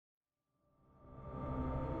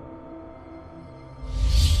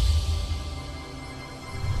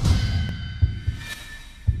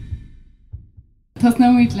Tos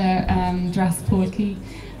no le dress polki,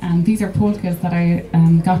 and these are polkas that I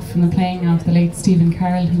got from the playing of the late Stephen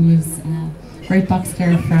Carroll, who was a great box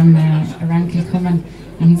player from around Kilcummin,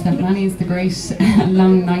 and he spent many the great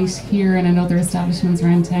long night here and in other establishments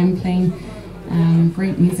around town playing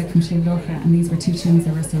great music from Sinead Locha, and these were two tunes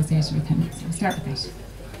that were associated with him. So we'll start with that.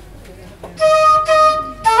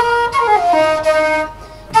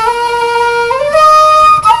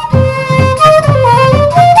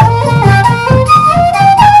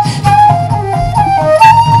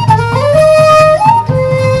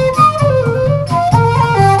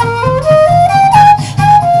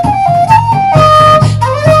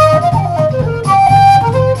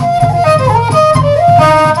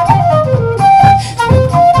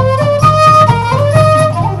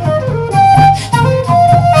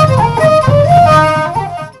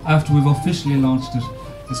 After we've officially launched it,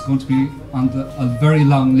 it's going to be on a very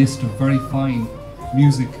long list of very fine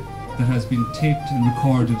music that has been taped and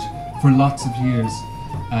recorded for lots of years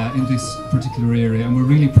in this particular area, and we're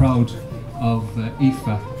really proud of Aoife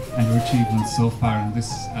and her achievements so far in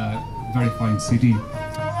this very fine CD.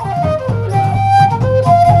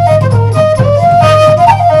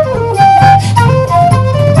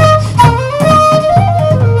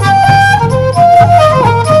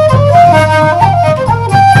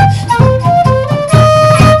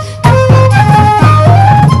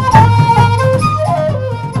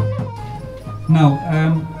 Now,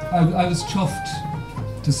 I was chuffed,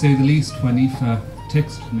 to say the least, when Aoife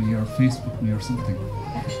texted me or Facebooked me or something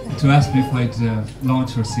to ask me if I'd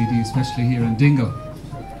launch her CD, especially here in Dingle.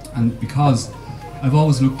 And because I've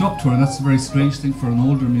always looked up to her, and that's a very strange thing for an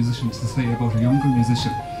older musician to say about a younger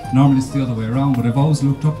musician. Normally it's the other way around, but I've always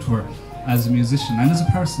looked up to her as a musician and as a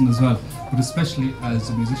person as well, but especially as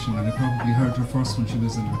a musician. And I probably heard her first when she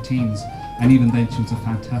was in her teens, and even then she was a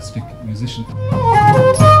fantastic musician.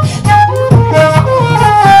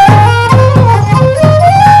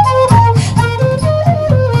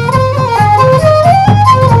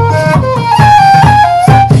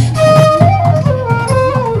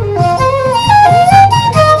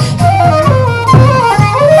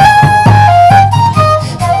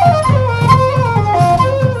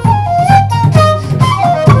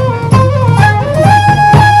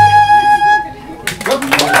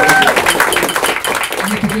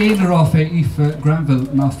 Aoife Granville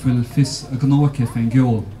nachfuil fis a gnóice fan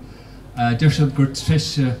geol. Deirsead gur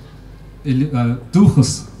treise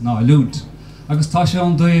dúchas ná a lúnt. Agus tá sé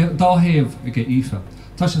an dáhéamh ige Aoife.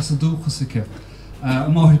 Tá sé sa dúchas aice.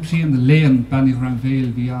 Máthir príon na léon Saimhín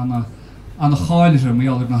Granville bhí anna cháilir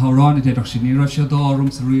méallir na háránna déidir sin ní raibh sé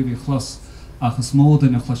dárúm sa riomh chlas agus móda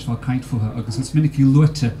na chlasfá caintfucha, agus is minic í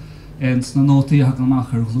luite an sna nótaí ag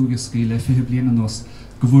amach ar glúgus cí le 5 bliana nos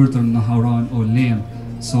go bhfuirdar na hárán ó léon.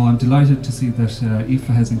 So I'm delighted to see that Aoife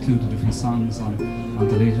has included a few songs on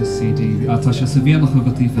the latest CD. Tá sé sa bhíonach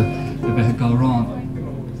agat Aoife a bheith gárán.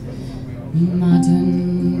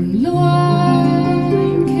 Madan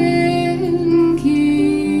luain cin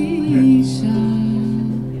cíise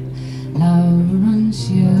lauran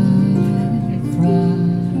siad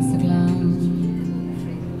fras a glan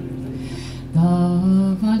dá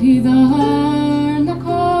validar na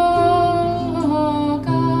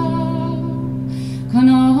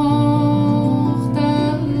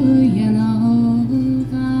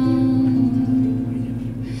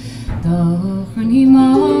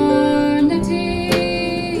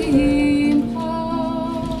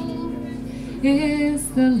is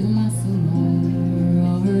the lesson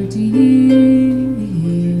our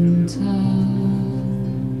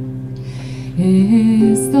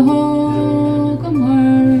is the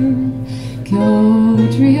hogamar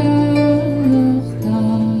Kjodriachta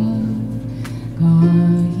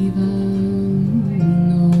Gahivan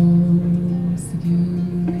knows you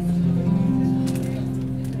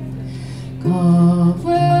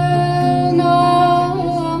Kavwen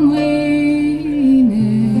am weine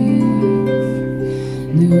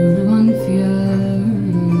Nuvan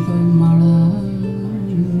fjörg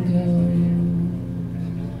maranga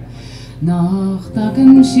Nach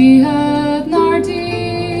dagen siad nardim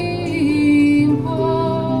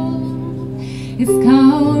Is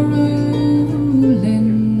kaurulins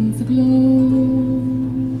glow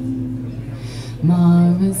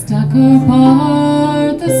Marvis taker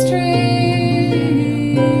part the striga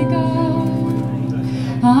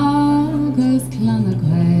Agus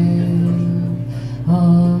clanagwell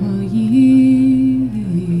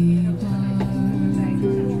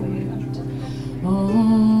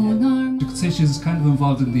She's kind of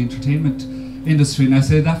involved in the entertainment industry, and I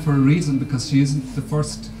say that for a reason, because she isn't the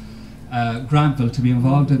first Granville to be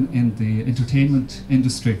involved in the entertainment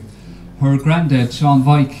industry. Her granddad, Sean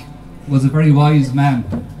Vike, was a very wise man.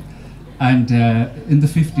 And in the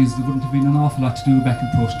 50s, there wouldn't have been an awful lot to do back in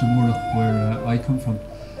Prostamura, where I come from.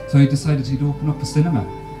 So he decided he'd open up a cinema.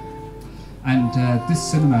 And this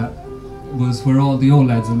cinema was where all the old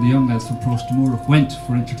lads and the young lads from Prostamura went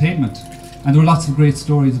for entertainment. And there were lots of great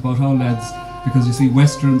stories about old lads, because you see,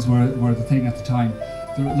 westerns were the thing at the time.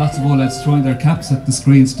 There were lots of old lads throwing their caps at the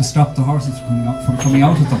screens to stop the horses from coming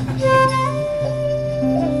out of them.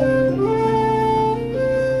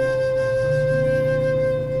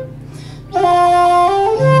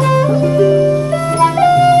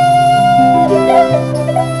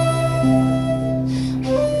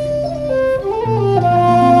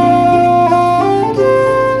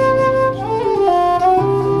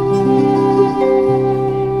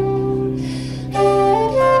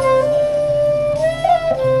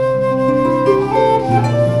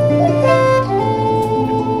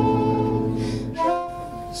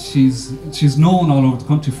 She's known all over the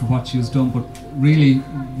country for what she has done, but really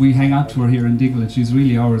we hang on to her here in Dingle, and she's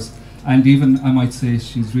really ours. And even, I might say,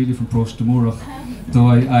 she's really from Prostamura, though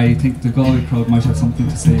I think the Galway crowd might have something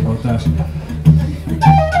to say about that.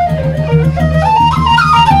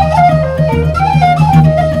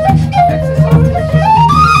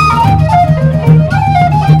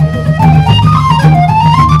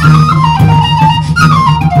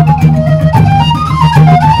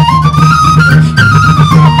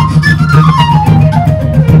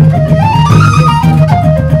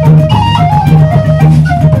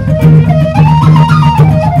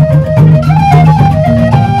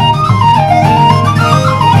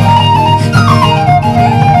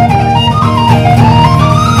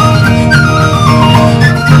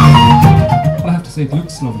 It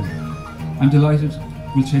looks lovely. I'm delighted.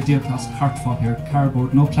 We'll check the cartfop here,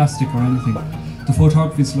 cardboard, no plastic or anything. The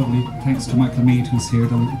photography is lovely, thanks to Michael Mead, who's here,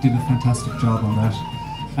 that did a fantastic job on that.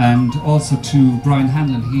 And also to Brian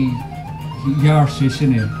Hanlon, he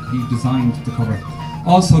designed the cover.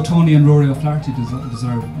 Also Tony and Rory O'Flaherty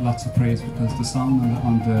deserve lots of praise, because the song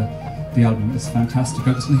on the album is fantastic.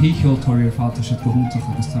 Agus na hícheol toir fáilte siad go húntaach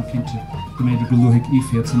agus tá cinnte go méidir go luigh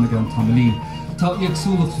Aoife Granville an Tamalín. Tá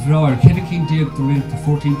agsúlacht bhráir, chéad cinn diaag do réalta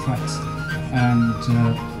 14 tracks, and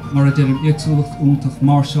mar a deireadh agsúlacht úntaach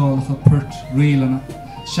marseálacha pert rialana,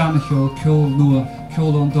 seanachol, ceol nua,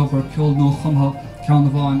 ceol an dobar, ceol nó chumha, ceann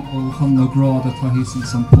bháin ó chum nó gráda tá hísan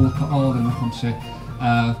san polka álan a chum sé,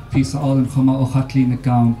 piece of álan chuma ó chatlína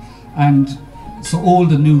gown, and so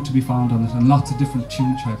old and new to be found on it, and lots of different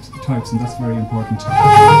tune types, and that's very important.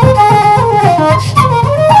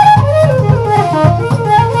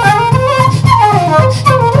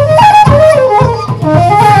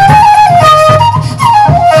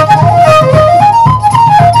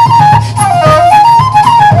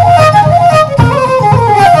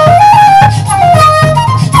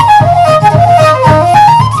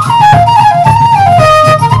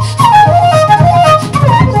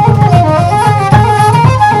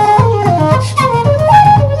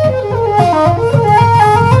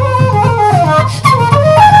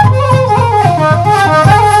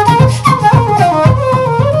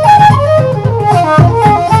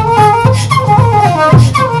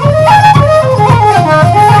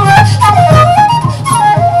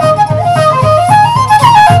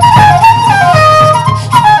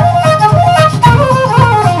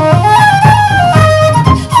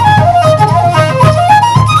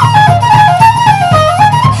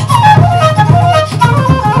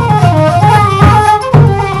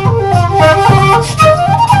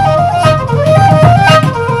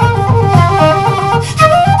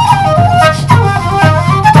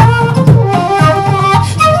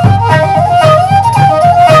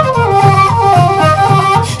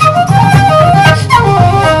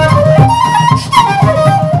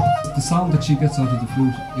 She gets out of the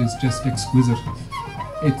flute is just exquisite.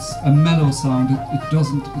 It's a mellow sound,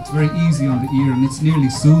 it's very easy on the ear, and it's nearly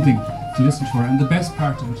soothing to listen to her. And the best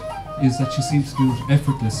part of it is that she seems to do it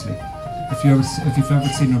effortlessly. If you've ever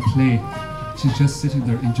seen her play, she's just sitting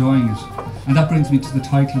there enjoying it. And that brings me to the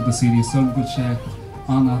title of the CD, Saimhín Só,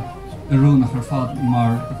 Anna Aruna her fad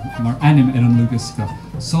mar anim an lugiska,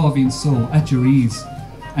 Saimhín Só, at your ease.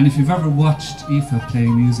 And if you've ever watched Aoife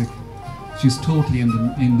playing music, she's totally in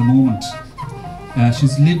the moment.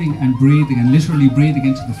 She's living and breathing, and literally breathing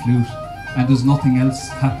into the flute, and there's nothing else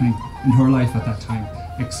happening in her life at that time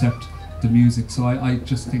except the music. So I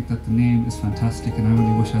just think that the name is fantastic, and I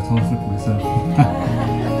really wish I thought of it myself.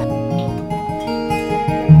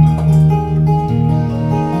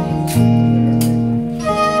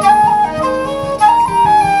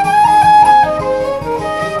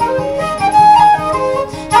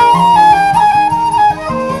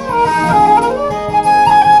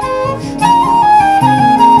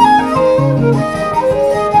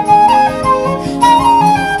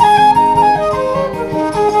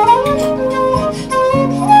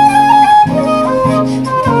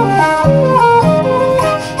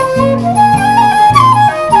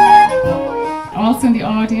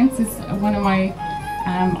 of my,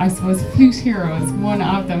 I suppose, flute heroes. One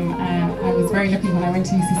of them, I was very lucky when I went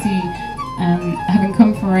to UCC, having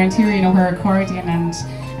come from around here, you know, where accordion and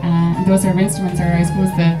those sort of instruments are, I suppose,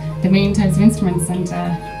 the main types of instruments. And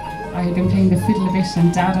I had been playing the fiddle a bit,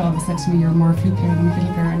 and Dad always said to me, "You're more a flute player than a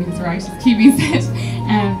fiddle player," and he was right, as Kiwi said.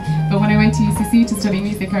 But when I went to UCC to study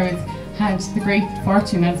music, had the great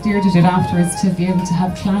fortune, as Deirdre did afterwards, to be able to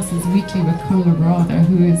have classes weekly with Conal O'Brother,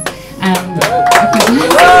 who is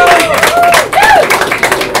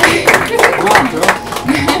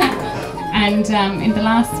and in the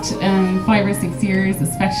last 5 or 6 years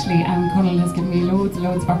especially, Conal has given me loads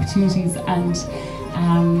of opportunities, and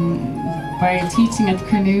by teaching at the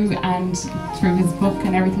Canoe and through his book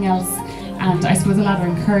and everything else, and I suppose a lot of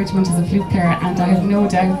encouragement as a flute player, and I have no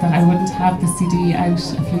doubt that I wouldn't have the CD out,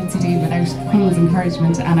 a flute CD, without Conal's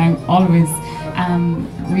encouragement, and I'm always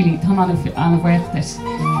really come on a way with it.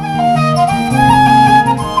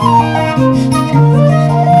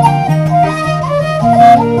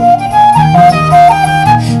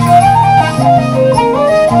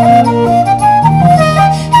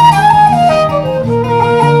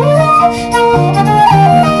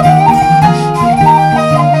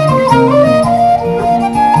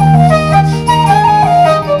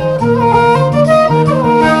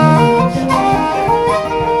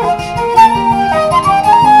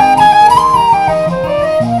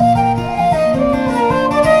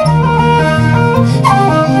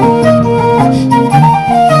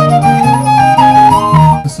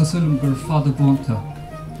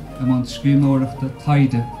 Scríbhneoireachta,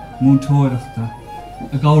 taide, múntóireachta,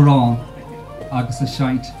 a gárán agus a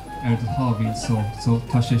seint ar do Saimhín Só, so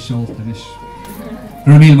tá sé seolta is.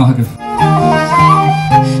 Gur míle maith agaibh.